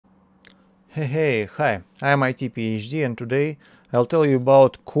Hi, I'm IT PhD and today I'll tell you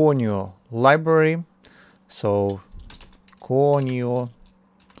about Conio library. So conio.h,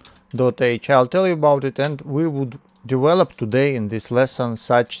 I'll tell you about it, and we would develop today in this lesson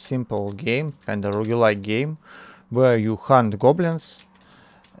such simple game, kind of roguelike game, where you hunt goblins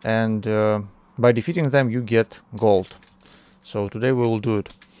and by defeating them you get gold. So today we will do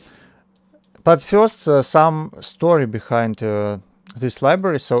it. But first, some story behind this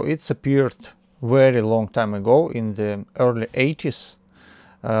library. So it's appeared very long time ago in the early 80s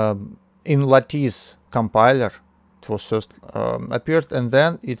in Lattice compiler. It was first appeared, and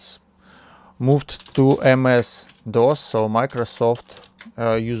then it's moved to MS-DOS. So Microsoft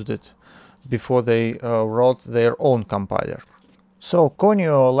used it before they wrote their own compiler. So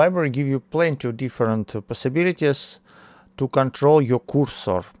Conio library give you plenty of different possibilities to control your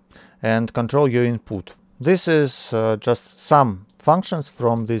cursor and control your input. This is just some functions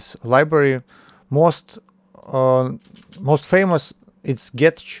from this library. Most famous it's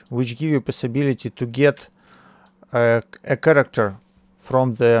getch, which give you possibility to get a character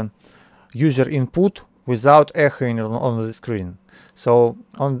from the user input without echoing on the screen. So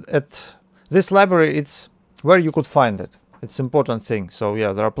at this library, it's where you could find it. It's important thing. So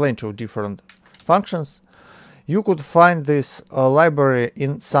yeah, there are plenty of different functions. You could find this library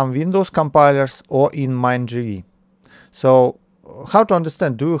in some Windows compilers or in MineGV. So how to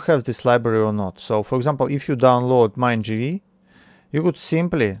understand, do you have this library or not? So for example, if you download MineGV, you could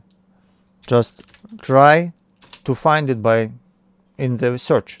simply just try to find it in the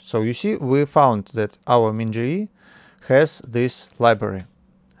search. So you see, we found that our MineGV has this library.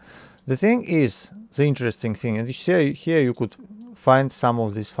 The thing is, the interesting thing, and you see here you could find some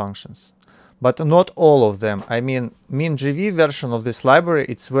of these functions, but not all of them. I mean, MineGV version of this library,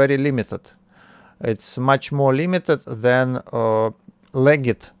 it's very limited. It's much more limited than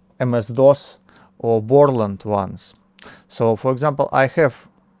legged MS-DOS or Borland ones. So, for example, I have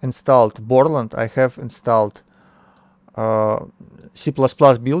installed Borland, I have installed C++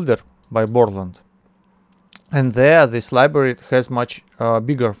 Builder by Borland, and there this library has much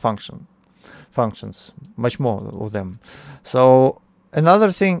bigger functions, much more of them. So another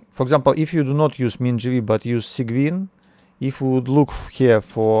thing, for example, if you do not use MineGV but use Cygwin, if you would look here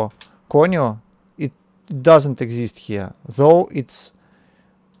for Conio, it doesn't exist here, though it's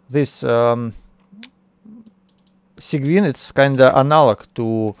this Cygwin, it's kind of analog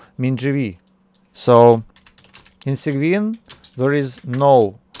to MineGV. So in Cygwin there is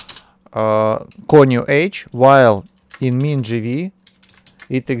no conio.h, while in MineGV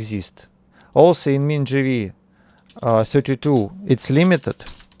it exists. Also in MineGV 32 it's limited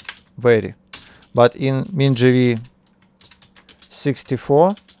very, but in MineGV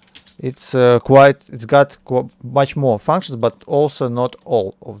 64 it's got much more functions, but also not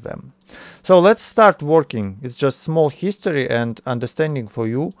all of them. So let's start working. It's just small history and understanding for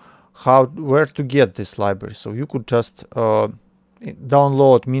you where to get this library. So you could just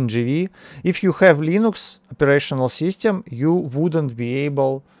download MineGV. If you have Linux operational system, you wouldn't be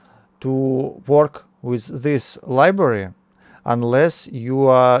able to work with this library unless you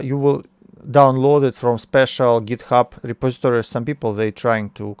will download it from special GitHub repositories. Some people, they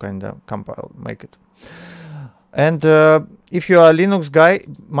trying to kind of compile, make it. And if you are a Linux guy,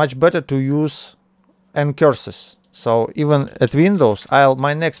 much better to use ncurses. So even at Windows,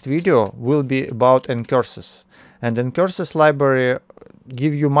 my next video will be about ncurses. And ncurses library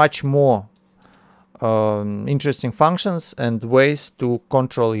give you much more interesting functions and ways to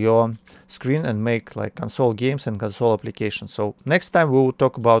control your screen and make like console games and console applications. So next time we will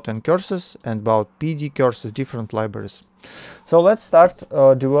talk about ncurses and about PD curses, different libraries. So let's start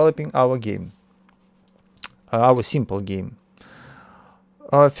developing our game, our simple game.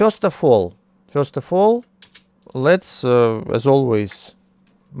 First of all, let's as always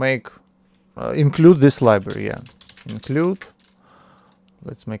include this library. Yeah, include.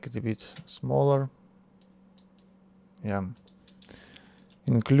 Let's make it a bit smaller. Yeah,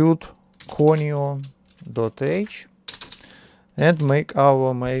 include conio.h and make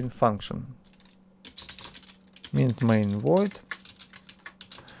our main function main void,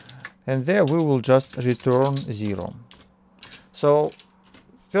 and there we will just return 0. So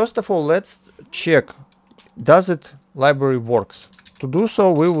first of all, let's check, does it library works. To do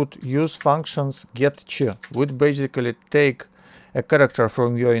so, we would use functions getch, which basically take a character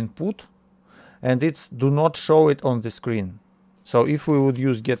from your input and do not show it on the screen. So if we would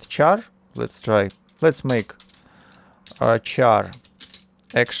use getChar, let's make a char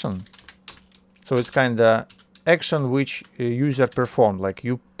action. So it's kind of action which a user performed, like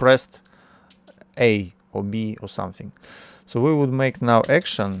you pressed A or B or something. So we would make now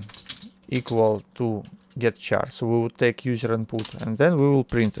action equal to get char. So we would take user input and then we will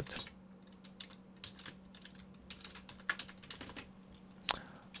print it.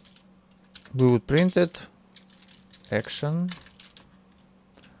 We would print it, action.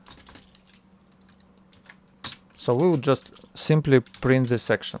 So we would just simply print this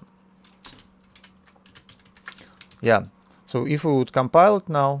action. Yeah, so if we would compile it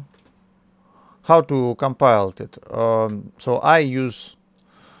now, how to compile it? So I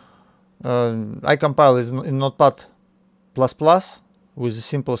compile it in Notepad++ with a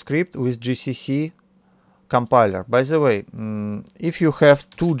simple script with GCC compiler. By the way, if you have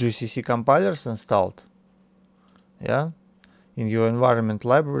two GCC compilers installed, yeah, in your environment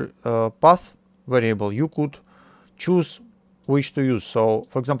library path variable, you could choose which to use. So,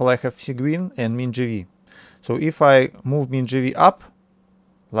 for example, I have Cygwin and MinGV. So if I move MinGV up,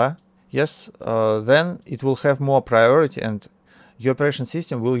 then it will have more priority and your operation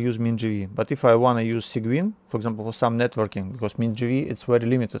system will use MinGV. But if I want to use Cygwin, for example, for some networking, because MinGV it's very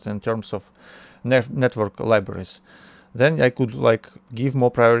limited in terms of network libraries, then I could like give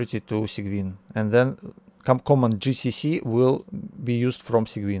more priority to Cygwin, and then command GCC will be used from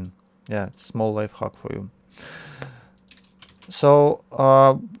Cygwin. Yeah, small life hack for you. So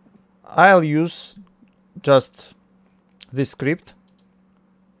I'll use just this script.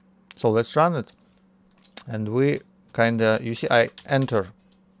 So let's run it, and we kinda, you see, I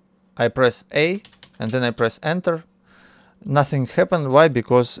press A and then I press enter. Nothing happened. Why?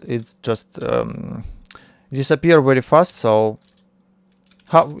 Because it's just disappear very fast. So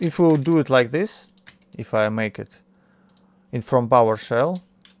how, if we do it like this, if I make it in from PowerShell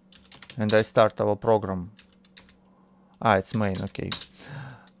and I start our program, it's main, okay.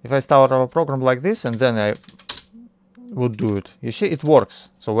 If I start our program like this and then I would do it, you see it works.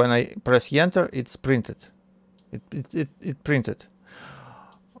 So when I press enter, it's printed. It printed.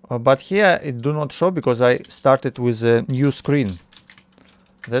 But here it do not show because I started with a new screen.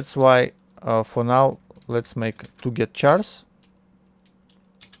 That's why for now let's make to get chars.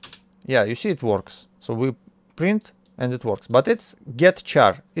 Yeah, you see it works. So we print and it works. But it's get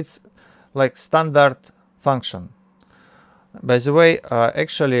char. It's like standard function. By the way,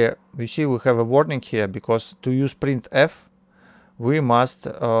 actually we see we have a warning here because to use printf we must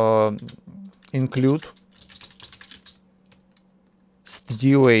include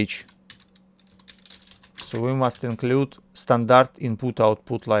conio.h. So we must include standard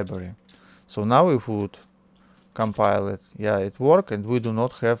input-output library. So now if we would compile it, yeah, it works, and we do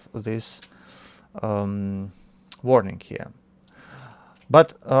not have this warning here.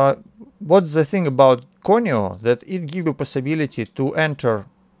 But what's the thing about Conio? That it gives you possibility to enter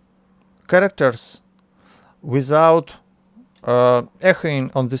characters without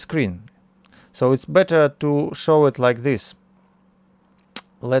echoing on the screen. So it's better to show it like this.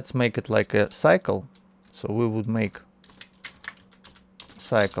 Let's make it like a cycle. So we would make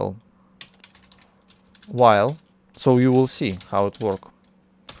cycle while, so you will see how it works.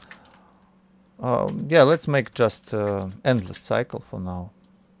 Yeah, let's make just endless cycle for now.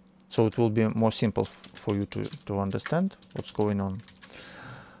 So it will be more simple for you to understand what's going on.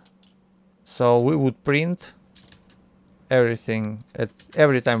 So we would print everything at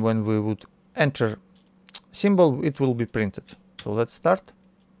every time when we would enter symbol, it will be printed. So let's start.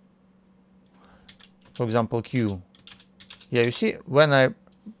 For example, Q. Yeah, you see, when I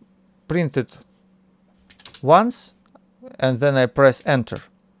print it once and then I press enter,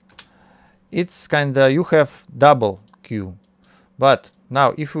 it's kinda, you have double Q. But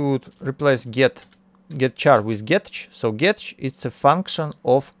now if we would replace get char with getch, so getch it's a function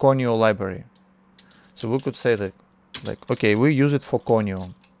of Conio library. So we could say that, like, okay, we use it for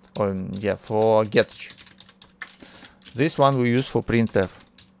Conio, or yeah, for getch. This one we use for printf.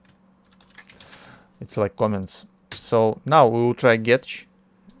 It's like comments. So now we will try getch,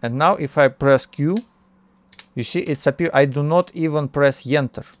 and now if I press Q, you see it's appear. I do not even press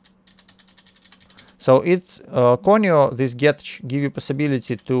enter. So it's Conio, this getch give you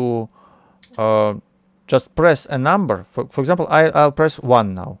possibility to just press a number. For example, I'll press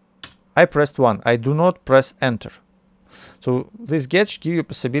 1 now. I pressed 1. I do not press enter. So this getch give you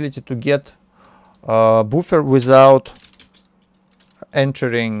possibility to get buffer without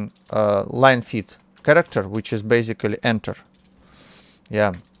entering line feed character, which is basically enter.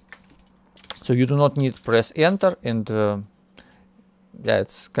 Yeah. So you do not need press enter, and yeah,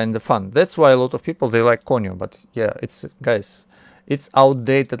 it's kind of fun. That's why a lot of people they like Conio. But yeah, it's guys, it's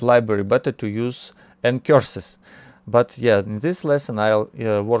outdated library. Better to use and curses. But yeah, in this lesson I'll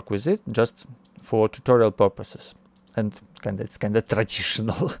work with it just for tutorial purposes, and it's kind of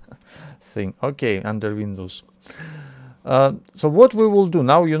traditional thing. Okay, under Windows. So what we will do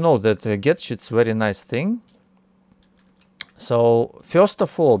now, you know that GetSheet's very nice thing. So first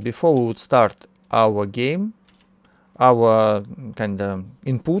of all, before we would start our game, our kind of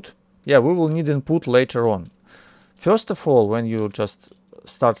input, yeah, we will need input later on. First of all, when you just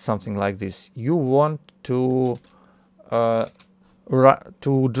start something like this, you want to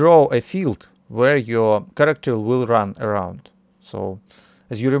draw a field where your character will run around. So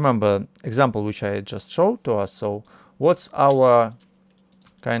as you remember example which I just showed to us, so what's our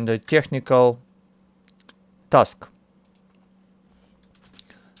kind of technical task?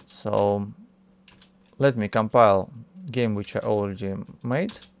 So let me compile game which I already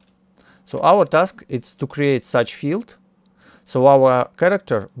made. So our task is to create such field so our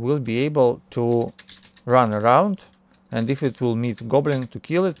character will be able to run around, and if it will meet goblin, to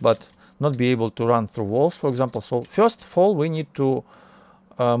kill it, but not be able to run through walls, for example. So first of all, we need to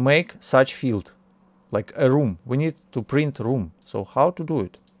make such field, like a room. We need to print room. So how to do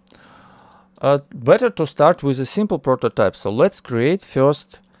it? Better to start with a simple prototype. So let's create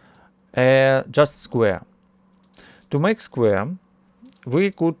first just square. To make square,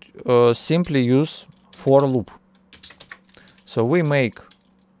 we could simply use for loop. So we make,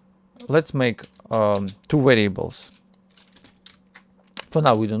 let's make two variables. For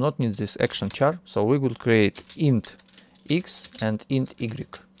now we do not need this action char, so we will create int x and int y.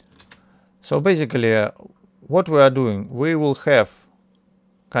 So basically what we are doing, we will have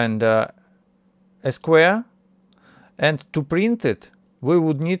kind of a square, and to print it we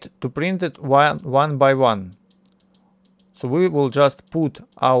would need to print it one by one. So we will just put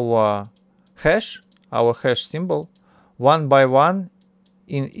our hash symbol one by one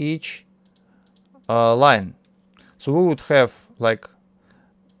in each line. So we would have like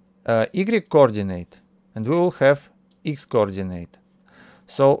y coordinate and we will have x coordinate.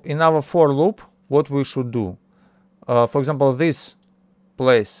 So in our for loop, what we should do, for example, this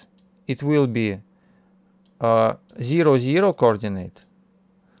place, it will be 0, 0 coordinate.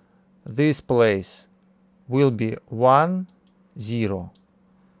 This place will be 1, 0.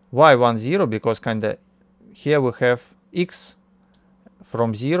 Why 1, 0? Because kinda here we have x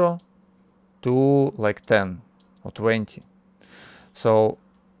from 0 to like 10 or 20. So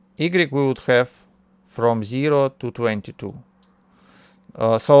y we would have from 0 to 22.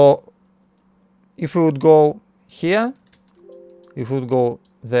 So if we would go here, if we would go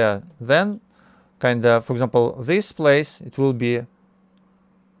there, then kind of, for example, this place, it will be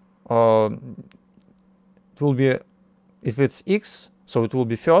if it's x, so it will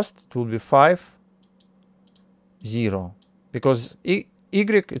be first, it will be 5, 0, because y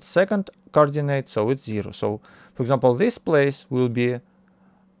it's second coordinate, so it's 0. So for example, this place will be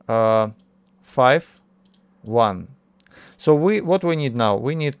 5, 1. So what we need now,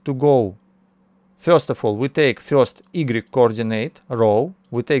 we need to go, first of all, we take first y coordinate row,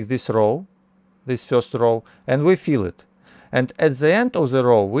 we take this row, this first row, and we fill it. And at the end of the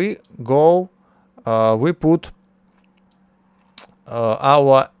row, we go, we put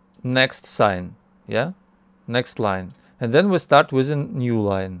our next sign, yeah, next line. And then we start with a new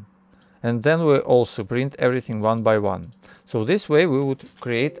line. And then we also print everything one by one. So this way we would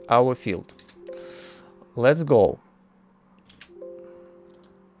create our field. Let's go.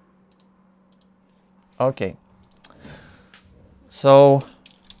 Okay. So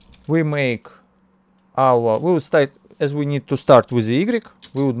we make our, we will start, as we need to start with the y,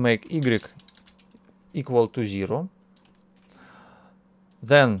 we would make y equal to 0.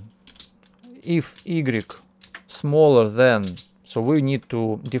 Then if y smaller than, so we need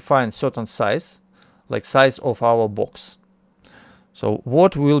to define certain size, like size of our box. So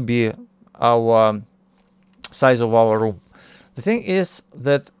what will be our size of our room? The thing is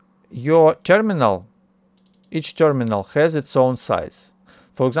that your terminal, each terminal has its own size.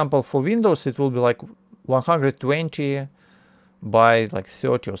 For example, for Windows it will be like 120 by like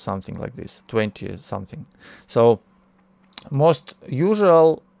 30 or something like this, 20 something. So most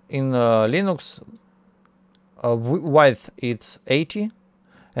usual in Linux, width it's 80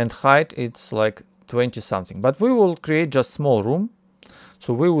 and height it's like 20 something. But we will create just small room.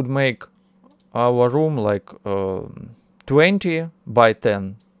 So we would make our room like 20 by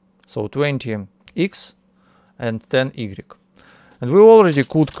 10. So 20 x and 10 y. And we already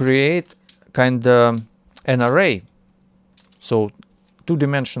could create kind of an array. So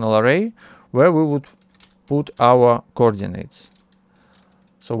two-dimensional array where we would put our coordinates.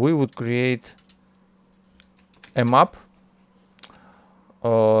 So we would create a map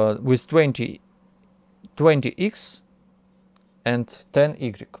with 20x and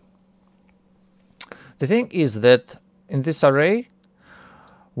 10y. The thing is that in this array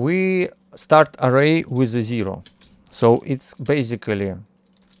we start array with a 0. So it's basically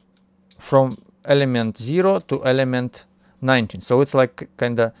from element 0 to element 19. So it's like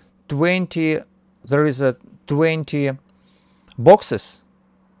kind of 20, there is a 20 boxes,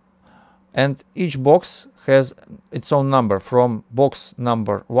 and each box has its own number from box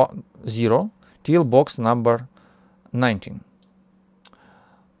number 0 till box number 19.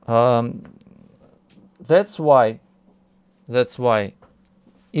 That's why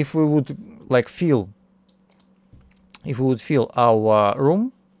if we would like fill our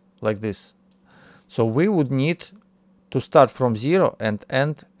room like this, so we would need to start from 0 and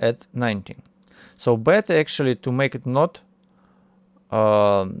end at 19. So better actually to make it not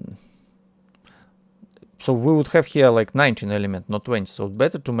so we would have here like 19 element, not 20. So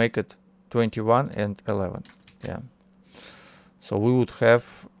better to make it 21 and 11. Yeah. So we would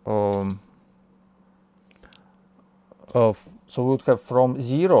have from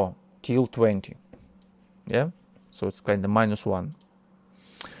 0 till 20. Yeah. So it's kind of -1.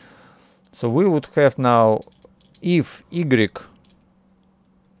 So we would have now if y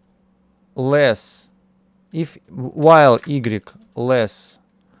less, while y less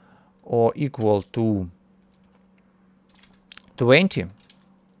or equal to 20,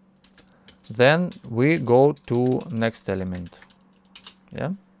 then we go to next element.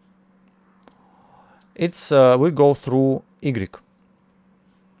 Yeah, it's we go through y.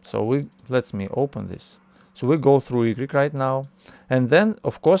 So let me open this. So we go through y right now, and then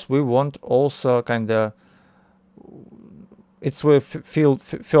of course we want also kind of it's with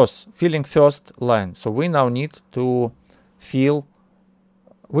filling first line. So we now need to fill.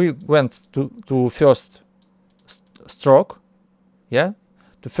 We went to first stroke, yeah,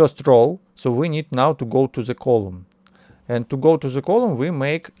 to first row. So we need now to go to the column, and to go to the column we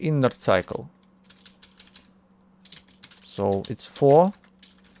make inner cycle. So it's 4,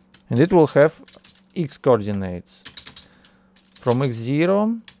 and it will have x coordinates from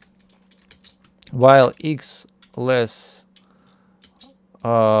x0, while x less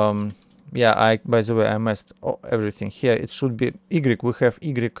yeah, by the way I messed everything here. It should be y, we have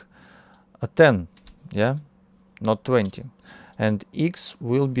y 10, yeah, not 20, and x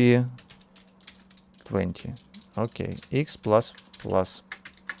will be 20. Okay, x plus plus.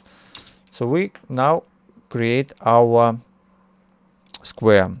 So we now create our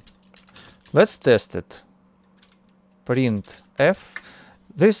square. Let's test it. Print f.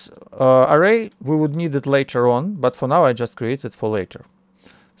 This array we would need it later on, but for now I just create it for later.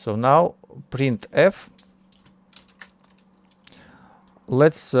 So now print f.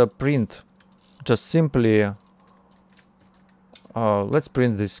 Let's print just simply let's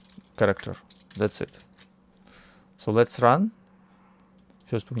print this character. That's it. So let's run.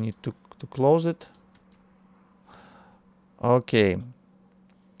 First we need to close it. Okay.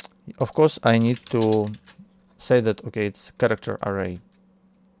 Of course I need to say that okay, it's character array.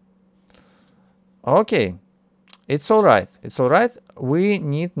 Okay, it's all right. It's all right. We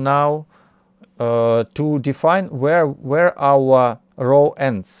need now to define where our row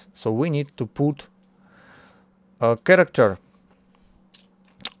ends. So we need to put a character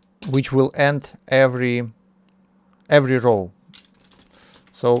which will end every row.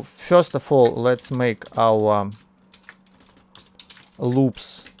 So first of all, let's make our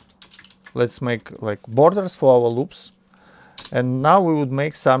loops. Let's make like borders for our loops, and now we would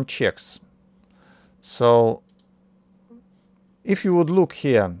make some checks. So if you would look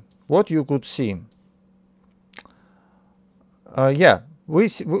here, what you could see, yeah, we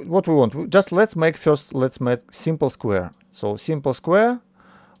see what we want. Just let's make simple square. So simple square,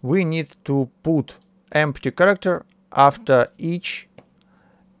 we need to put empty character after each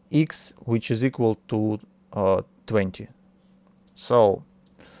x which is equal to 20. So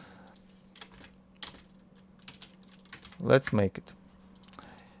let's make it.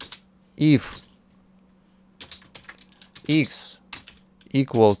 If x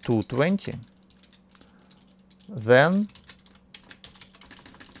equal to 20, then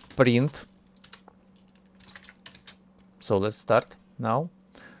print. So let's start now.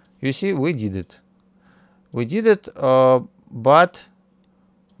 You see, we did it. We did it, but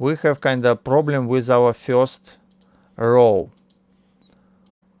we have kind of problem with our first row.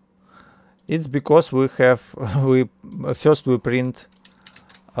 It's because we have first we print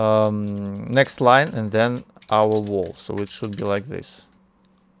next line and then our wall. So it should be like this.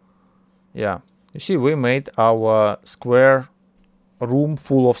 Yeah, you see, we made our square room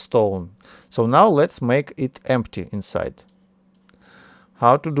full of stone. So now let's make it empty inside.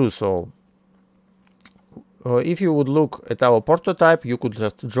 How to do so? If you would look at our prototype, you could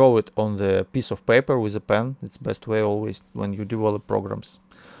just draw it on the piece of paper with a pen. It's best way always when you develop programs.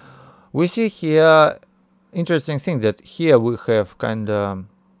 We see here interesting thing that here we have kind of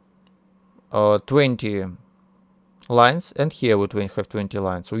 20 lines, and here we have 20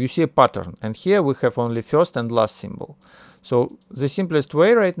 lines. So you see a pattern, and here we have only first and last symbol. So the simplest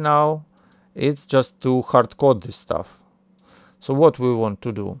way right now is just to hard code this stuff. So what we want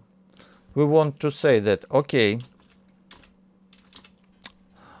to do? We want to say that, okay,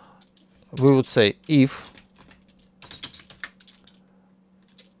 we would say if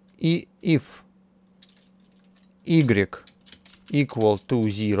y equal to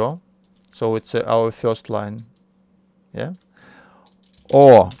 0, so it's our first line, yeah,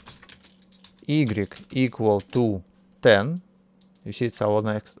 or y equal to 10, you see it's our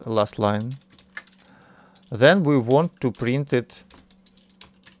last line, then we want to print it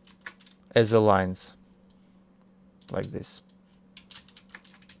as a lines, like this,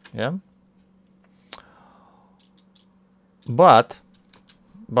 yeah. But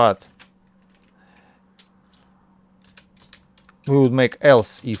we would make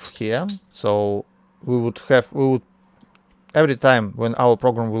else if here, so we would every time when our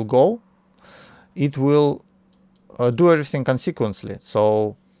program will go, it will do everything consequently.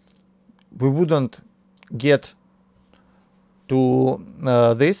 So we wouldn't get to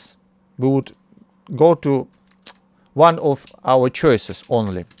this, we would go to one of our choices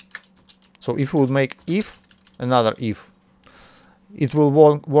only. So if we would make if, another if, it will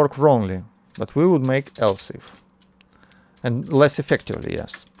work wrongly, but we would make else if, and less effectively,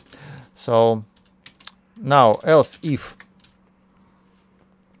 yes. So now else if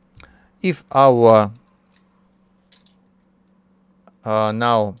our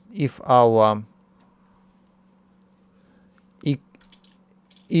if our y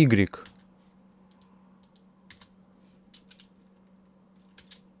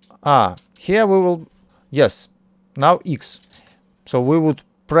here we will, yes, now x, so we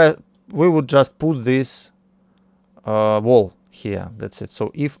would just put this wall here, that's it.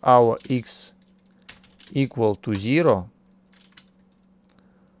 So if our x equal to 0,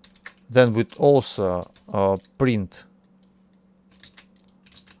 then we'd also print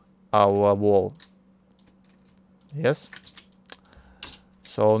our wall, yes.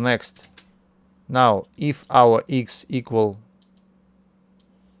 So next, now if our x equal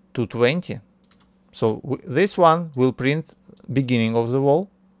to 20, so this one will print beginning of the wall,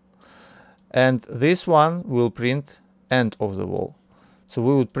 and this one will print end of the wall. So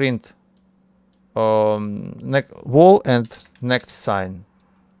we would print wall and next sign.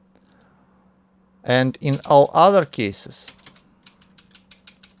 And in all other cases,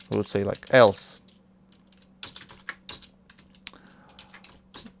 we would say like else,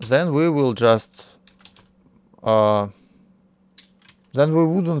 then we will just then we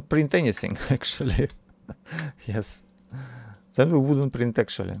wouldn't print anything actually. Yes, then we wouldn't print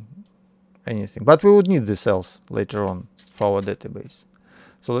actually anything, but we would need this else later on for our database.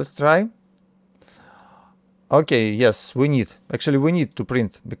 So let's try. Okay, yes, we need to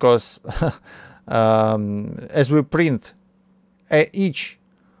print, because as we print each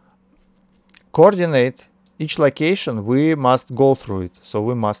coordinate, each location, we must go through it, so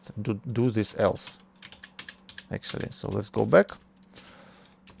we must do this else actually. So let's go back,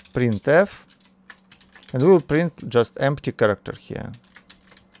 printf, and we will print just empty character here.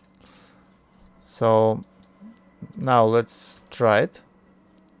 So now let's try it.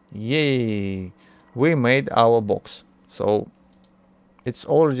 Yay, we made our box. So it's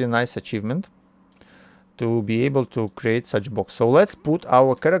already a nice achievement to be able to create such box. So let's put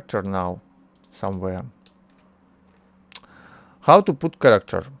our character now somewhere. How to put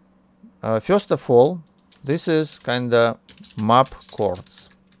character? First of all, this is kinda map chords.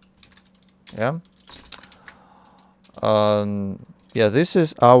 Yeah. Yeah, this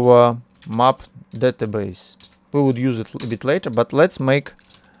is our map database. We would use it a bit later, but let's make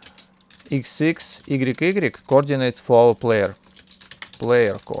x6, y coordinates for our player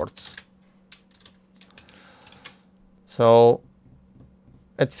chords. So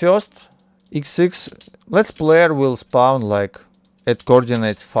at first, x6, let's player will spawn like at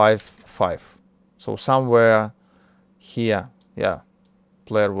coordinates 5, 5. So somewhere here, yeah,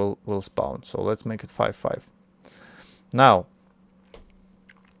 player will spawn. So let's make it 5, 5. Now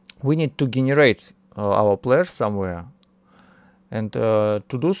we need to generate our player somewhere, and to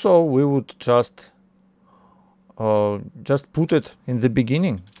do so we would just put it in the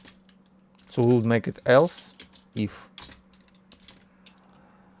beginning. So we would make it else if,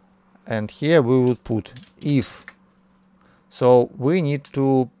 and here we would put if. So we need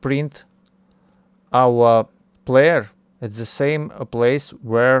to print our player at the same place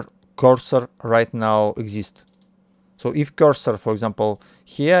where cursor right now exists. So if cursor, for example,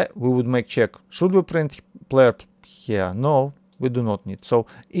 here we would make check. Should we print player here? No, we do not need. So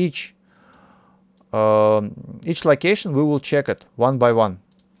each location we will check it one by one.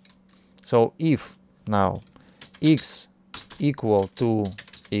 So if now x equal to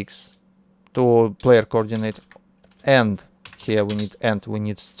x, to player coordinate, and here we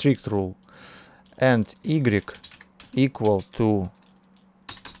need strict rule, and y equal to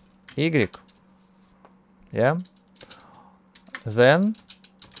y, yeah, then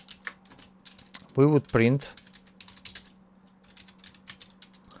we would print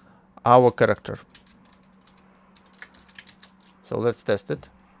our character. So let's test it.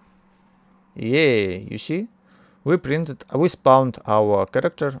 Yay, you see, we spawned our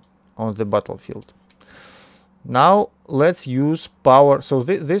character on the battlefield. Now let's use power. So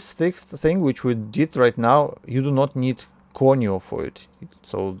this thing which we did right now, you do not need conio for it.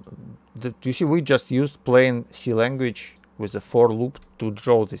 So you see, we just used plain C language with a for loop to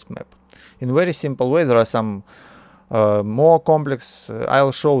draw this map in very simple way. There are some more complex,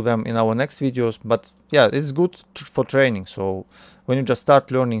 I'll show them in our next videos, but yeah, it's good for training. So when you just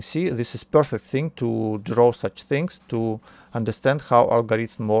start learning C, this is perfect thing to draw such things, to understand how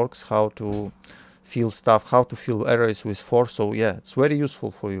algorithm works, how to fill stuff, how to fill arrays with for. So yeah, it's very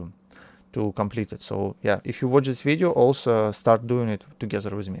useful for you to complete it. So yeah, if you watch this video, also start doing it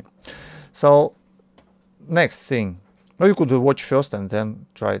together with me. So next thing, no, you could watch first and then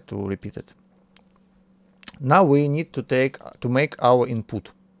try to repeat it. Now we need to make our input.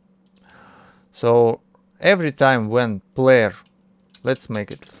 So every time when player, let's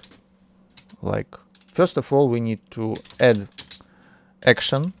make it like, first of all we need to add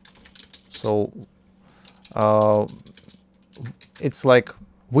action. So it's like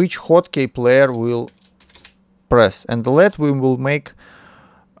which hotkey player will press, and let we will make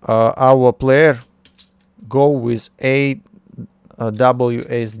our player go with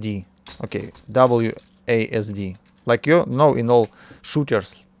WASD. Okay, WASD, like you know in all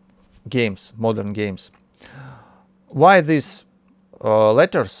shooters games, modern games. Why these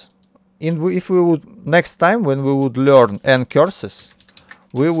letters? If we would next time when we would learn n curses,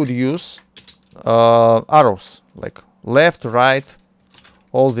 we would use arrows, like left, right,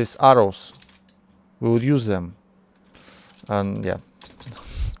 all these arrows. We would use them, and yeah,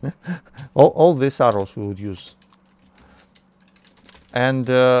 all these arrows we would use. And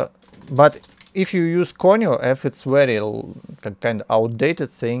but if you use conio.h, it's very kind of outdated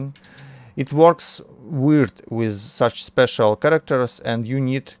thing. It works weird with such special characters, and you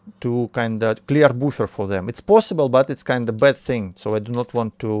need to kind of clear buffer for them. It's possible, but it's kind of bad thing. So I do not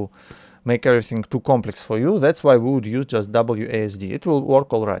want to make everything too complex for you. That's why we would use just WASD. It will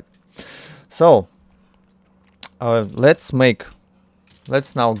work all right. So let's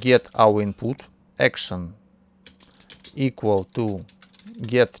now get our input action equal to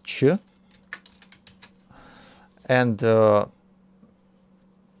get ch, and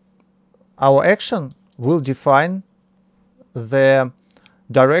our action will define the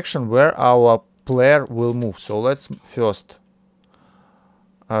direction where our player will move. So let's first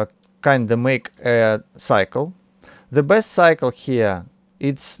kind of make a cycle. The best cycle here,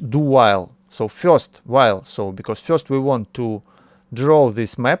 it's do while. So first while, so because first we want to draw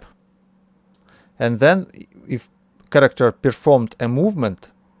this map, and then if character performed a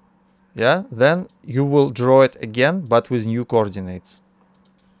movement, yeah, then you will draw it again, but with new coordinates.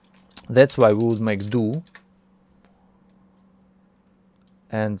 That's why we would make do,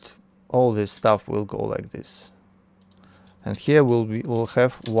 and all this stuff will go like this. And here we'll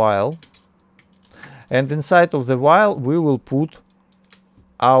have while, and inside of the while we will put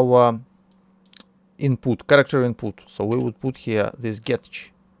our input, character input. So we would put here this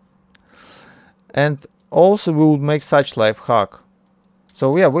getch, and also we would make such lifehack.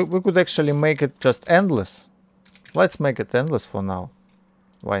 So yeah, we could actually make it just endless. Let's make it endless for now.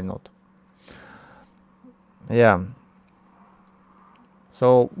 Why not? Yeah.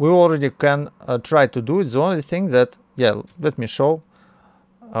 So we already can try to do it. The only thing that, yeah, let me show.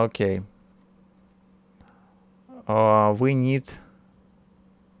 Okay. We need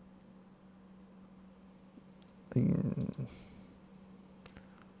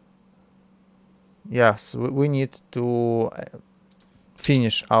yes, we need to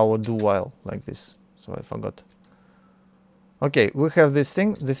finish our do while like this. So I forgot. Okay, we have this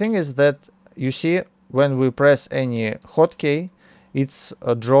thing. The thing is that you see when we press any hotkey, it's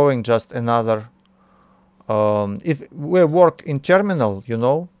drawing just another. If we work in terminal, you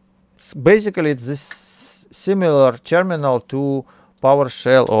know, it's basically it's this similar terminal to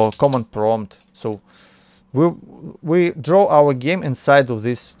PowerShell or command prompt. So we draw our game inside of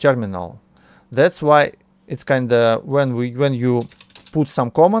this terminal. That's why it's kind of when you put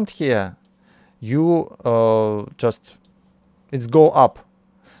some command here, you just it's go up,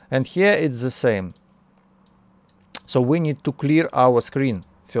 and here it's the same. So we need to clear our screen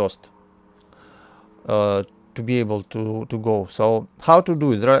first to be able to go. So how to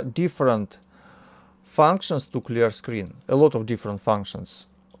do it? There are different functions to clear screen, a lot of different functions.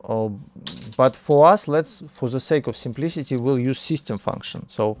 But for us, for the sake of simplicity, we'll use system function.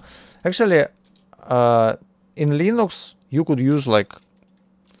 So actually, in Linux, you could use like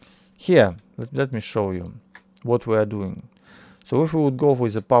here. Let me show you what we are doing. So if we would go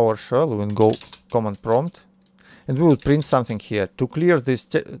with the PowerShell, we would go command prompt, and we would print something here. To clear this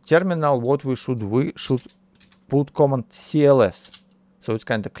terminal, what we should put command CLS. So it's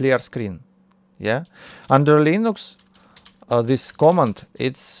kind of clear screen. Yeah. Under Linux, this command,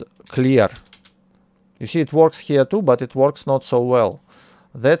 it's clear. You see, it works here too, but it works not so well.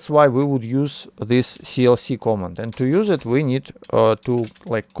 That's why we would use this CLC command. And to use it, we need to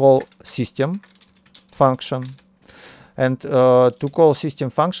like call system function. And to call system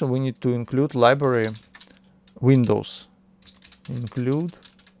function, we need to include library Windows. Include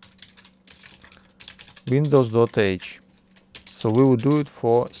windows.h. So we will do it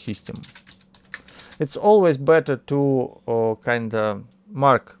for system. It's always better to kind of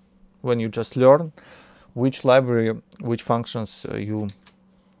mark when you just learn which library, which functions you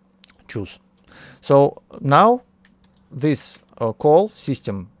choose. So now this call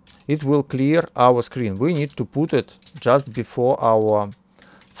system, it will clear our screen. We need to put it just before our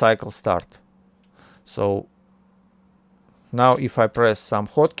cycle start. So now if I press some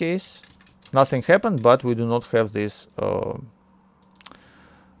hotkeys, nothing happened, but we do not have this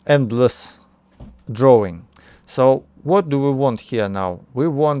endless drawing. So what do we want here now? We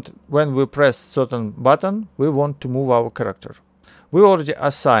want, when we press certain button, we want to move our character. We already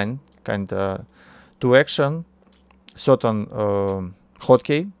assign kind of to action certain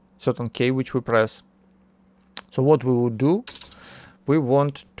hotkey, certain key which we press. So what we would do, we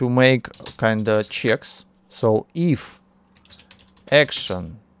want to make kind of checks. So if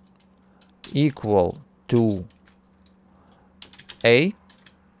action equal to A,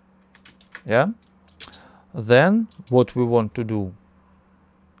 yeah, then what we want to do,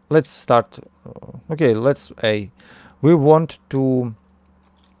 let's start, okay, let's A. We want to,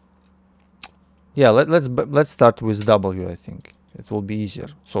 yeah, let's start with W. I think it will be easier.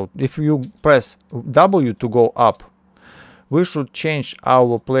 So if you press W to go up, we should change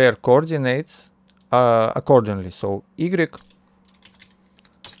our player coordinates accordingly. So Y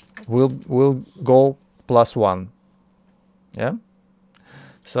will go +1. Yeah.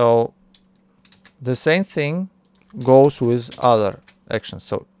 So the same thing goes with other actions.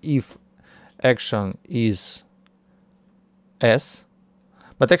 So if action is S,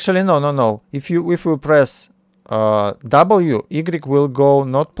 but actually no. If we press W, Y will go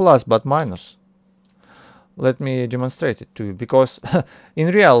not plus but minus. Let me demonstrate it to you, because in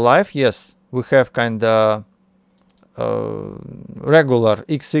real life, yes, we have kind of regular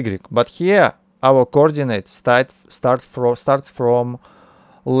XY, but here our coordinate starts from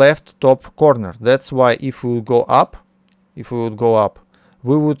left top corner. That's why if we would go up,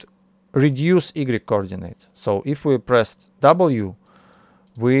 we would reduce Y coordinate. So if we pressed W,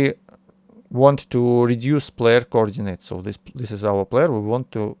 we want to reduce player coordinate. So this is our player. We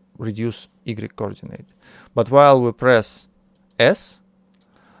want to reduce Y coordinate. But while we press S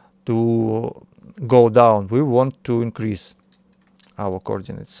to go down, we want to increase our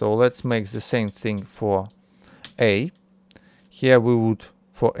coordinates. So let's make the same thing for A. Here we would,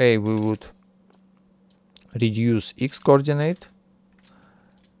 for A, we would reduce X coordinate,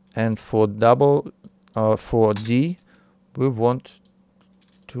 and for for D, we want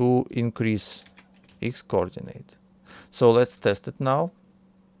to increase X coordinate. So let's test it now.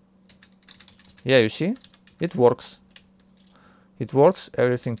 Yeah, you see, it works. It works,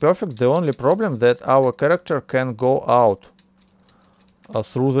 everything perfect. The only problem that our character can go out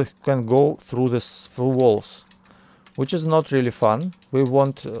through walls, which is not really fun. We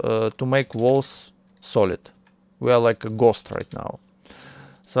want to make walls solid. We are like a ghost right now.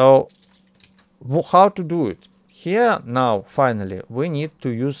 So how to do it? Here now, finally, we need to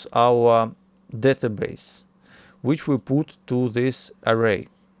use our database, which we put to this array.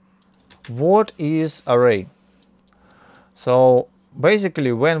 What is array? So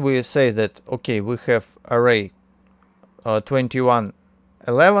basically, when we say that, okay, we have array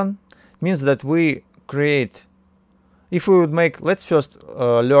 2111, means that we create, if we would make, let's first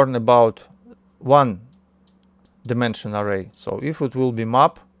learn about one dimension array. So if it will be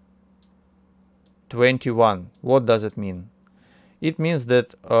map 21, what does it mean? It means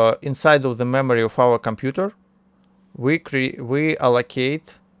that inside of the memory of our computer, we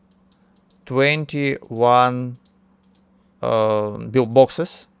allocate 21 build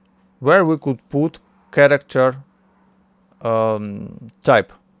boxes where we could put character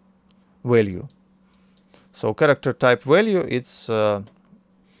type value. So character type value, it's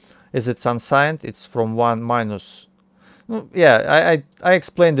as it's unsigned, it's from 1 minus. Yeah, I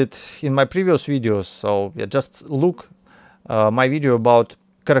explained it in my previous videos, so yeah, just look my video about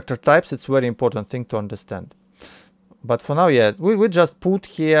character types. It's very important thing to understand. But for now, yeah, we just put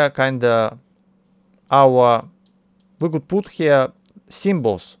here kind of we could put here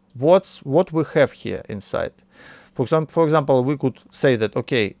symbols, what we have here inside. For example, we could say that,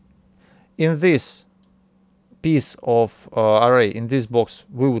 okay, in this piece of array, in this box,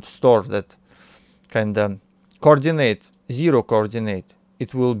 we would store that kind of coordinate, 0 coordinate,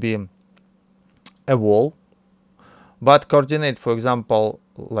 it will be a wall. But coordinate, for example,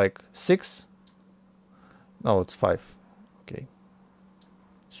 like 6, no, it's 5. Okay,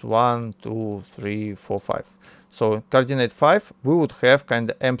 it's 1, 2, 3, 4, 5. So coordinate 5, we would have kind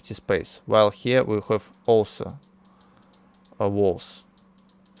of empty space, while here we have also walls.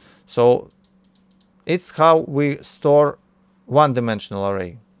 So it's how we store one-dimensional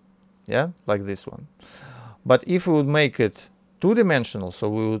array, yeah, like this one. But if we would make it two-dimensional, so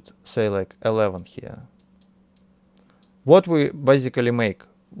we would say like 11 here. What we basically make,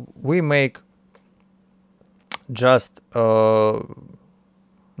 we make just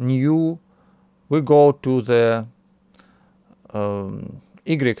new, we go to the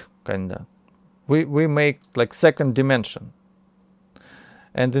Y kinda. We make like second dimension.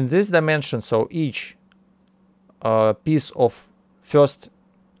 And in this dimension, so each piece of first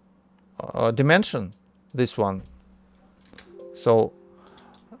dimension, this one, so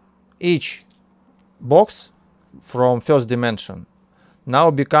each box from first dimension now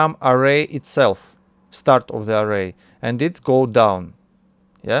become array itself, start of the array, and it go down.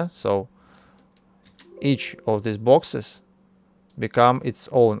 Yeah, so each of these boxes become its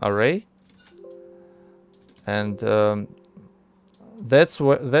own array, and that's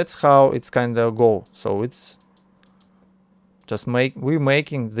how it's kind of go. So it's just we're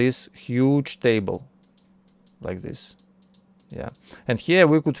making this huge table like this. Yeah, and here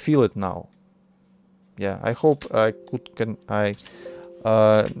we could feel it now. Yeah, I hope I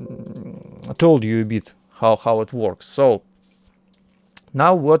told you a bit how it works. So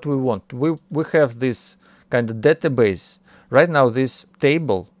now what we want, we have this kind of database. Right now this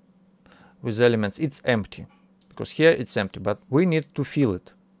table with elements, it's empty, because here it's empty, but we need to fill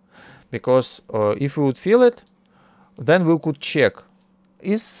it, because if we would fill it, then we could check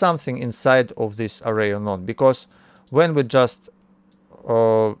is something inside of this array or not, because when we just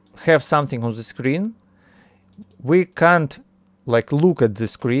have something on the screen, we can't like look at the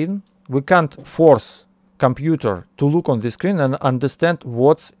screen, we can't force computer to look on the screen and understand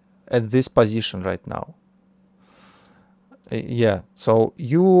what's at this position right now. Yeah, so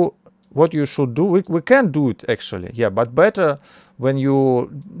what you should do, we can do it actually, yeah, but better when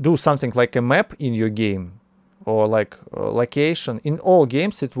you do something like a map in your game, or like location. In all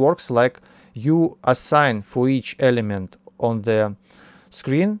games it works like you assign for each element on the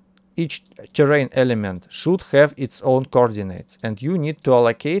screen, each terrain element should have its own coordinates, and you need to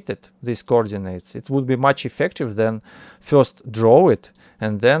allocate it, these coordinates. It would be much effective than first draw it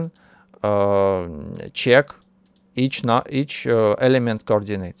and then check each element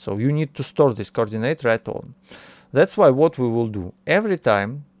coordinate. So you need to store this coordinate right on. That's why what we will do every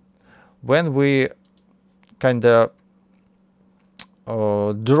time when we kind of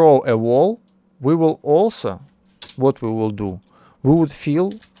draw a wall, we will also, what we will do, we would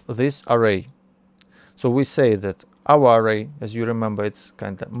fill this array. So we say that our array, as you remember, it's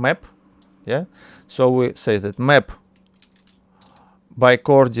kind of map, yeah. So we say that map by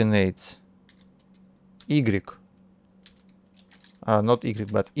coordinates not y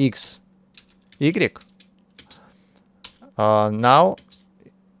but x y. Now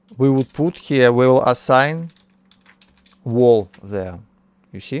we would put here, we will assign wall there,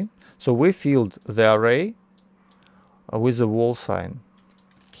 you see. So we filled the array with a wall sign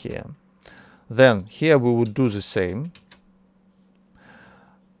here. Then here we would do the same,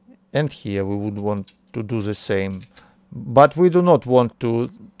 and here we would want to do the same, but we do not want to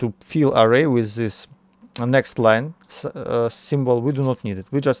fill array with this next line symbol. We do not need it.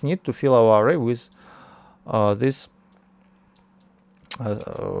 We just need to fill our array with this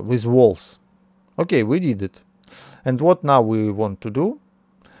with walls. Okay, we did it. And what now we want to do?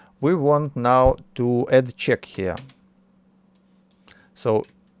 We want now to add check here. So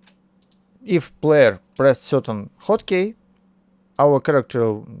if player pressed certain hotkey, our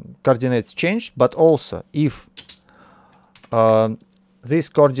character coordinates changed, but also if these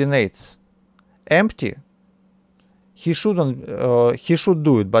coordinates empty, he should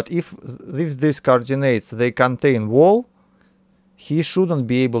do it. But if these coordinates they contain wall, he shouldn't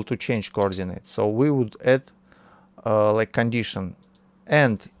be able to change coordinates. So we would add like condition,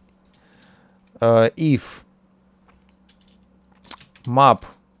 and if map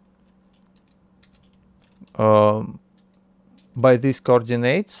by these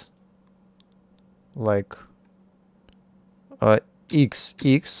coordinates, like x,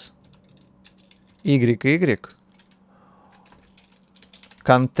 x, y, y,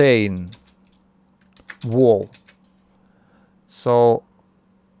 contain wall. So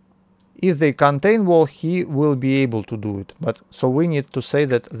if they contain wall, he will be able to do it. But so we need to say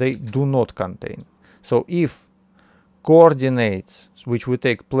that they do not contain. So if coordinates, which we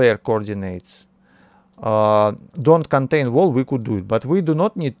take player coordinates, don't contain wall, we could do it. But we do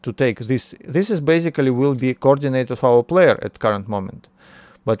not need to take this. This is basically will be coordinate of our player at current moment.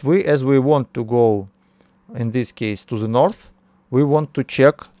 But as we want to go, in this case, to the north, we want to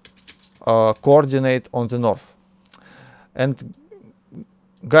check coordinate on the north. And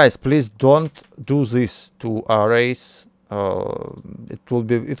guys, please don't do this to arrays. It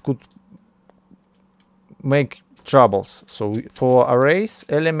could make troubles. So for arrays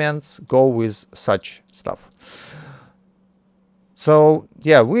elements, go with such stuff. So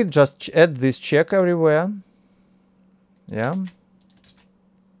yeah, we just add this check everywhere. Yeah.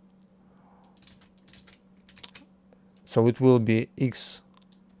 So it will be x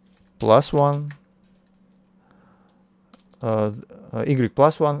plus 1, y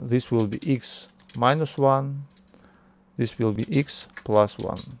plus 1, this will be x minus 1, this will be x plus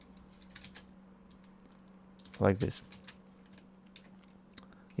 1, like this.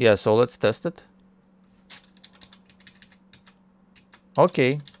 Yeah, so let's test it.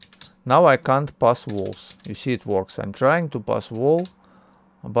 Okay, now I can't pass walls. You see it works. I'm trying to pass wall,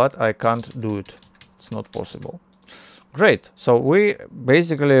 but I can't do it. It's not possible. Great, so we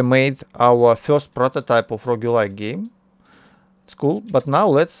basically made our first prototype of roguelike game. It's cool, but now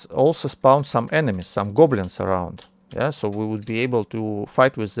let's also spawn some enemies, some goblins around. Yeah, so we would be able to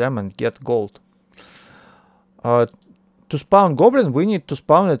fight with them and get gold. To spawn goblin, we need to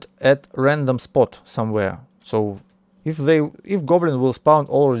spawn it at random spot somewhere. So if goblin will spawn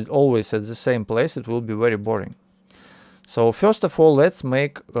always at the same place, it will be very boring. So first of all, let's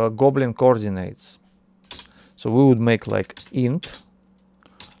make goblin coordinates. So we would make like int.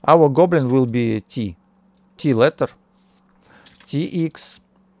 Our goblin will be t letter, tx.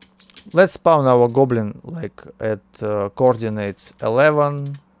 Let's spawn our goblin like at coordinates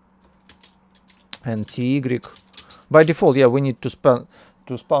 11 and ty. By default, yeah, we need to spawn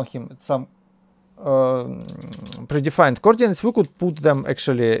him at some predefined coordinates. We could put them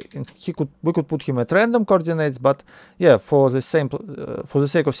actually. We could put him at random coordinates, but yeah, for the sake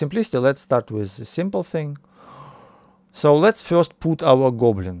of simplicity, let's start with the simple thing. So let's first put our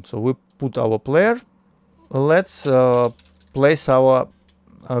goblin. So we put our player. Let's place our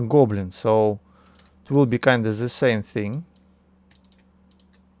goblin. So it will be kind of the same thing,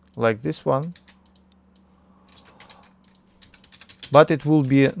 like this one. But it will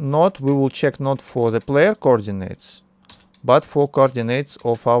be not, we will check not for the player coordinates, but for coordinates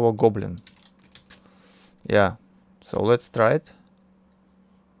of our goblin. Yeah, so let's try it.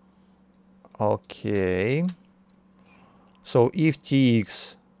 Okay. So if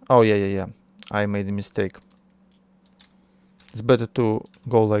tx, oh yeah, I made a mistake. It's better to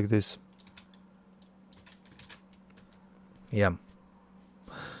go like this. Yeah,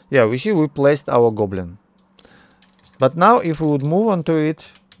 we see we placed our goblin. But now if we would move on to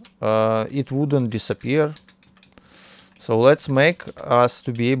it, it wouldn't disappear. So let's make us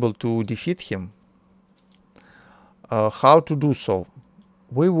to be able to defeat him. How to do so?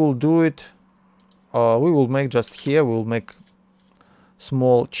 We will do it, we will make just here, we will make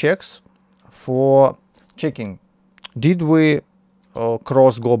small checks for checking did we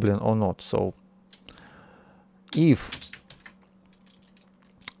cross goblin or not. So if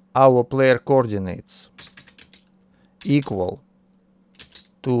our player coordinates equal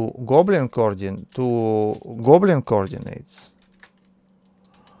to goblin coordinates,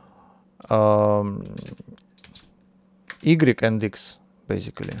 y and x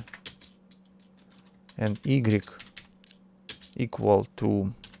basically, and y equal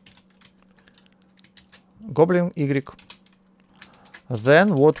to goblin y,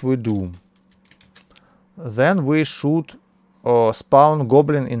 then what we do? Then we should spawn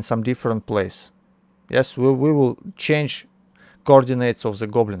goblin in some different place. Yes, we will change coordinates of the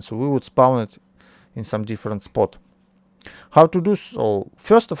goblin, so we would spawn it in some different spot. How to do so?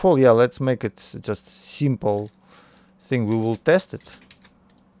 First of all, yeah, let's make it just simple think we will test it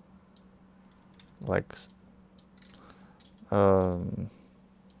like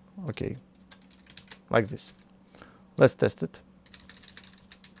okay, like this. Let's test it.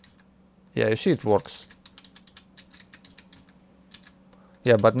 Yeah, you see it works.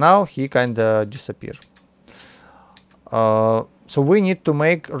 Yeah, but now he kinda disappeared. So we need to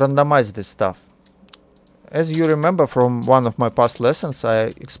randomize this stuff. As you remember from one of my past lessons,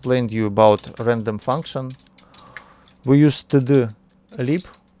 I explained you about random function. We used to do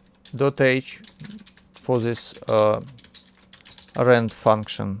lib.h for this rand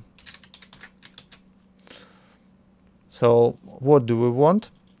function. So what do we want?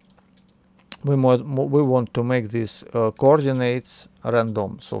 We want to make these coordinates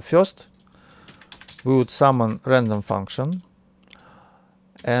random. So first we would summon random function,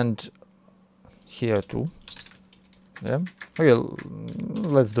 and here too. Yeah, okay,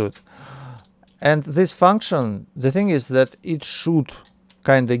 let's do it. And this function, the thing is that it should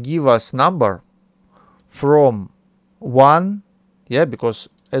kind of give us number from 1, yeah, because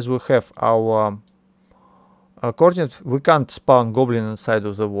as we have our coordinate, we can't spawn goblin inside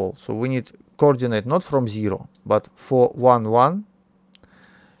of the wall, so we need coordinate not from 0 but for 1 1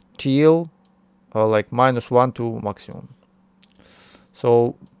 till like -1 to maximum.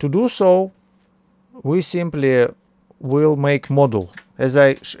 So to do so, we simply will make module, as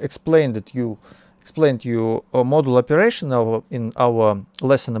I explained to you a module operation in our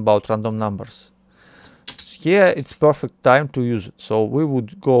lesson about random numbers. Here it's perfect time to use it. So we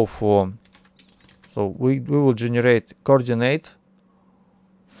would go for, so we will generate coordinate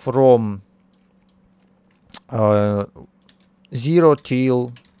from 0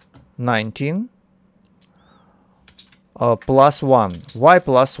 till 19 plus 1. Why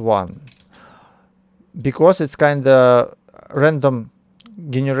plus 1? Because it's kind of random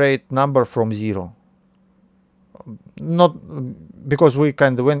generate number from 0. Not because we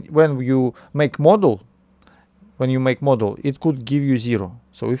kind of when you make module, it could give you 0.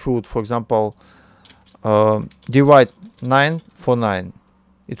 So if you would, for example, divide 9 for 9,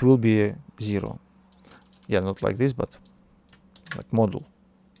 it will be 0. Yeah, not like this, but like module.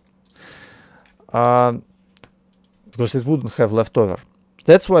 Because it wouldn't have leftover.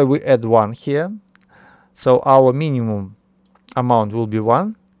 That's why we add 1 here. So our minimum amount will be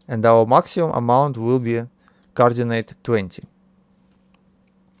 1, and our maximum amount will be coordinate 20,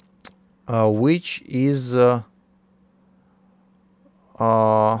 which is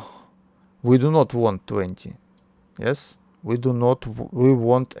we do not want 20. Yes, we do not. We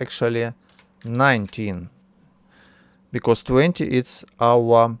want actually 19, because 20 is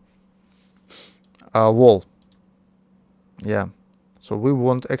our wall. Yeah, so we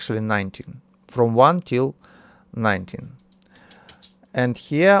want actually 19. From 1 till 19. And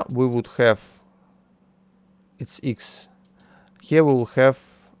here we would have, it's x. Here we will have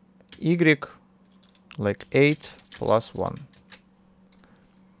y, like 8 plus 1.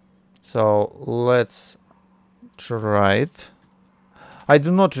 So let's try it. I do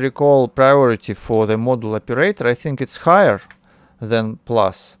not recall priority for the module operator. I think it's higher than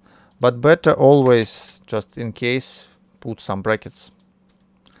plus, but better always, just in case, put some brackets.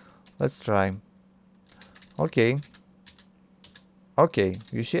 Let's try. Okay. Okay,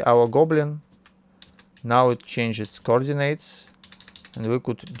 you see our goblin. Now it changed its coordinates, and we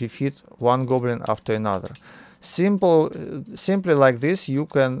could defeat one goblin after another. Simply like this, you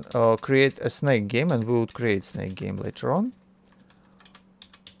can create a snake game, and we would create snake game later on.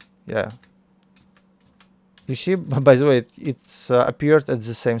 Yeah. You see, by the way, it's appeared at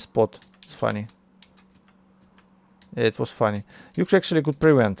the same spot. It's funny. Yeah, it was funny. You actually could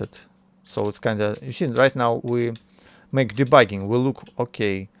prevent it. So it's kind of, you see, right now we make debugging. We look,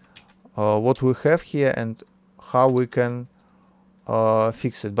 okay, what we have here and how we can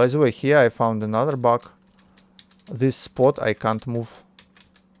fix it. By the way, here I found another bug. This spot, I can't move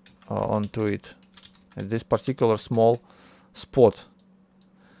onto it. At this particular small spot.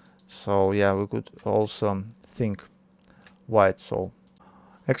 So yeah, we could also think why it's so.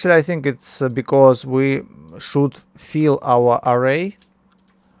 Actually, I think it's because we should fill our array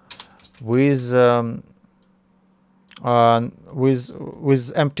with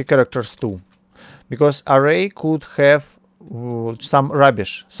empty characters too, because array could have some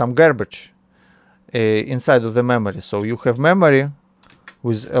rubbish, some garbage inside of the memory. So you have memory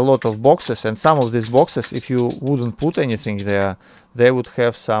with a lot of boxes, and some of these boxes, if you wouldn't put anything there, they would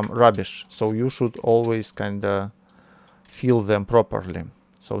have some rubbish. So you should always kind of fill them properly.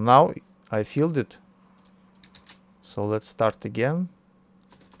 So now I filled it. So let's start again.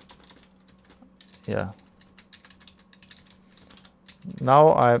 Yeah.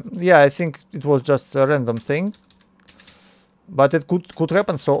 Now I think it was just a random thing. but it could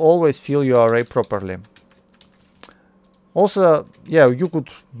happen, so always fill your array properly. Also, yeah, you could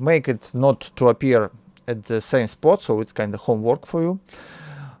make it not to appear at the same spot, so it's kind of homework for you.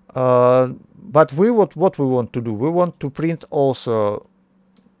 But what we want to do, we want to print also,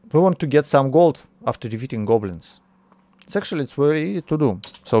 we want to get some gold after defeating goblins. It's very easy to do.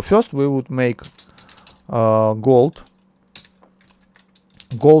 So first we would make gold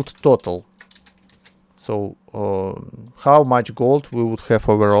total. So how much gold we would have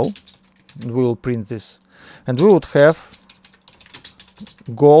overall. We will print this, and we would have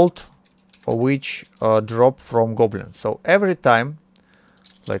gold which drop from goblins. So every time,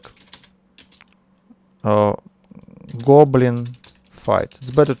 like goblin fight,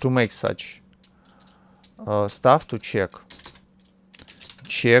 it's better to make such stuff to check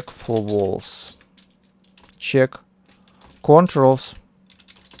for walls, check controls.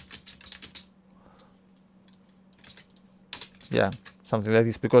 Yeah, something like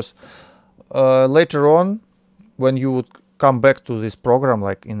this, because later on, when you would come back to this program,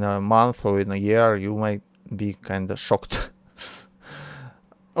 like in a month or in a year, you might be kind of shocked.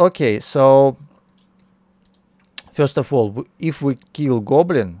 Okay, so first of all, if we kill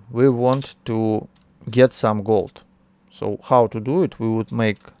goblin, we want to get some gold. So how to do it? We would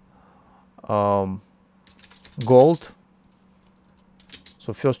make gold.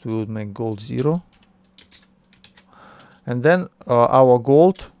 So first we would make gold 0. And then our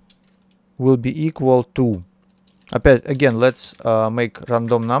gold will be equal to, again, let's make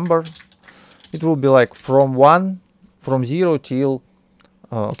random number. It will be like from 0 till,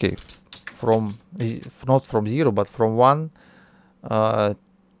 okay, not from 0, but from 1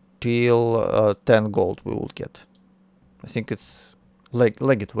 till 10 gold we will get. I think it's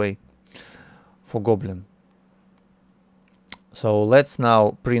legged way for goblin. So let's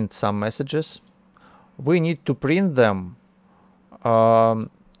now print some messages. We need to print them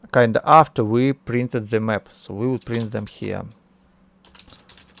kind of after we printed the map. So we would print them here.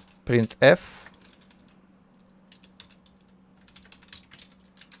 Print F.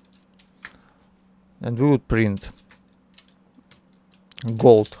 And we would print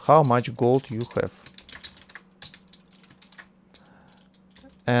gold. How much gold you have.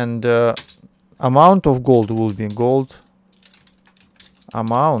 And amount of gold will be gold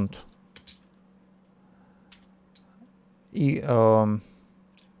amount. We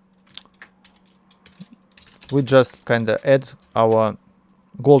just kind of add our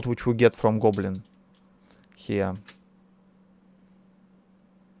gold which we get from goblin here.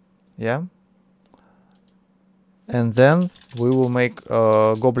 Yeah. And then we will make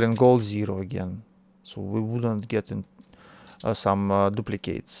goblin gold 0 again, so we wouldn't get in some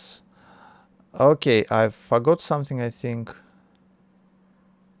duplicates. Okay, I forgot something, I think.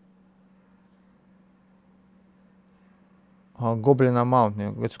 Goblin amount,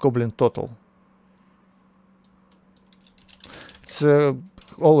 it's goblin total. It's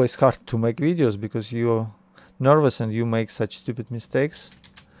always hard to make videos because you're nervous and you make such stupid mistakes.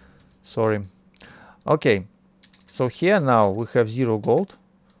 Sorry. Okay, so here now we have 0 gold.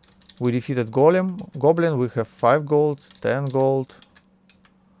 We defeated goblin, we have 5 gold, 10 gold,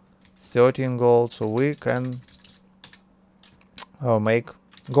 13 gold, so we can make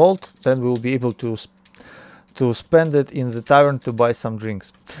gold. Then we will be able to spend it in the tavern to buy some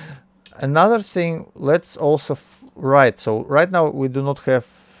drinks. Another thing, let's also write. So right now we do not have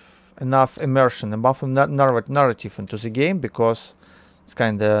enough immersion, enough narrative into the game, because it's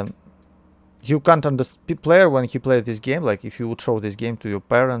kind of, you can't understand player when he plays this game. Like if you would show this game to your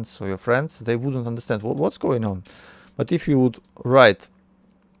parents or your friends, they wouldn't understand what's going on. But if you would write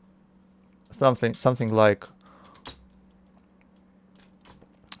something like,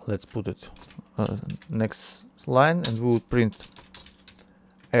 let's put it next line, and we would print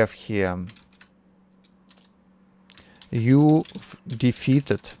F here. You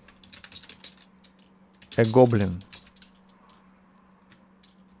defeated a goblin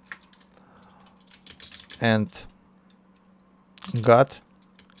and got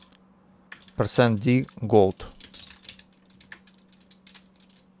 %d gold.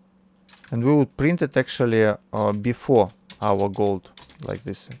 And we would print it actually before our gold, like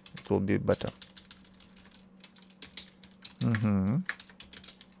this. It will be better.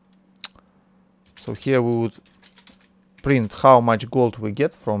 So here we would print how much gold we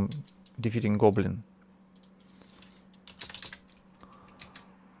get from defeating goblin.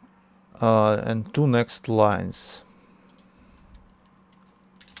 And 2 next lines.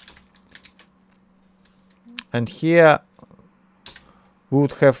 And here we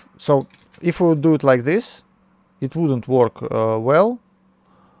would have, so if we would do it like this, it wouldn't work well.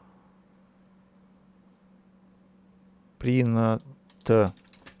 printf,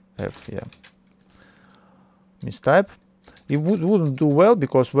 yeah, mistype. It wouldn't do well,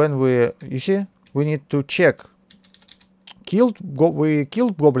 because when you see, we need to check we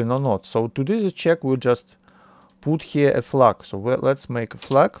killed goblin or not. So to do this check, we'll just put here a flag. So let's make a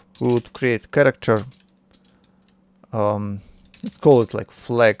flag. We would create character, let's call it like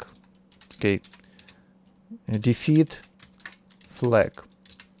flag, okay, defeat flag.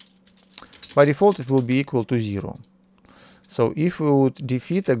 By default it will be equal to 0. So if we would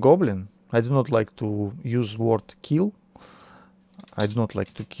defeat a goblin, I do not like to use word kill, I do not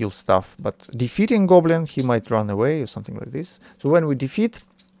like to kill stuff, but defeating goblin, he might run away or something like this. So when we defeat,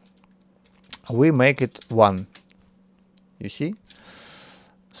 we make it 1. You see?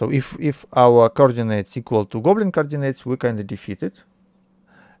 So if our coordinates equal to goblin coordinates, we kind of defeat it.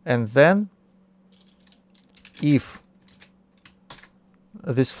 And then if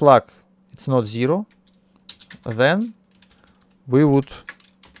this flag it's not 0, then we would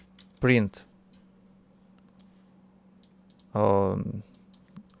print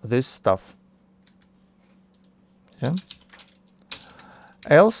this stuff. Yeah.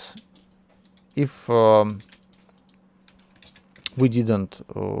 Else, if we didn't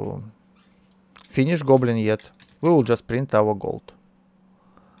finish goblin yet, we will just print our gold.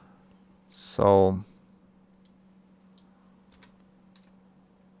 So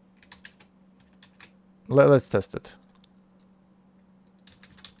let's test it.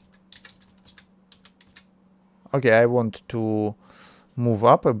 Okay, I want to move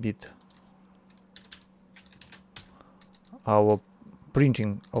up a bit our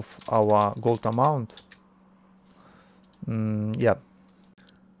printing of our gold amount. Yeah,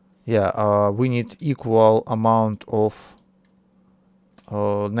 we need equal amount of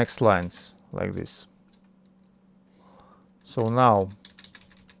next lines like this. So now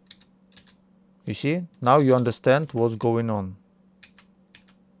you see, now you understand what's going on.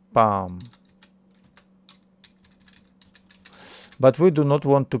 Bam. But we do not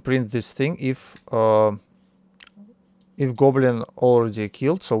want to print this thing if goblin already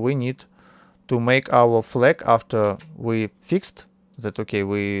killed, so we need to make our flag after we fixed that, okay,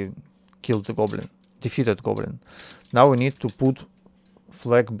 we killed the goblin, defeated goblin. Now we need to put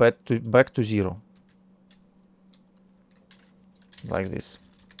flag back to 0. Like this.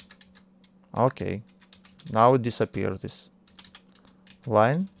 Okay. Now it disappeared, this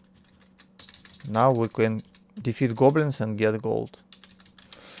line. Now we can defeat goblins and get gold.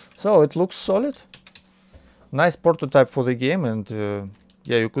 So it looks solid. Nice prototype for the game, and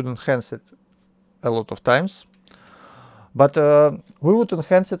yeah, you could enhance it a lot of times. But we would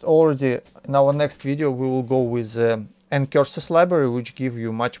enhance it already in our next video. We will go with ncurses library, which give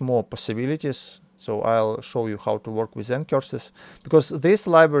you much more possibilities. So I'll show you how to work with ncurses, because this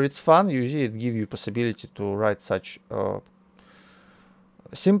library, it's fun. Usually it gives you possibility to write such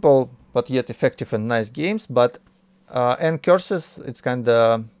simple but yet effective and nice games. But ncurses, it's kind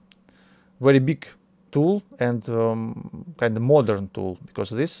of very big tool and kind of modern tool,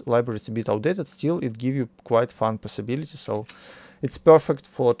 because this library is a bit outdated. Still, it gives you quite fun possibilities. So it's perfect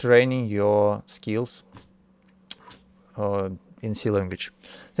for training your skills in C language.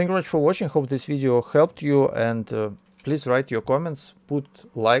 Thank you very much for watching. Hope this video helped you, and please write your comments, put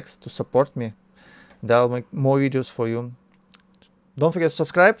likes to support me, and I'll make more videos for you. Don't forget to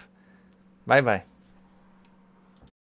subscribe. Bye bye.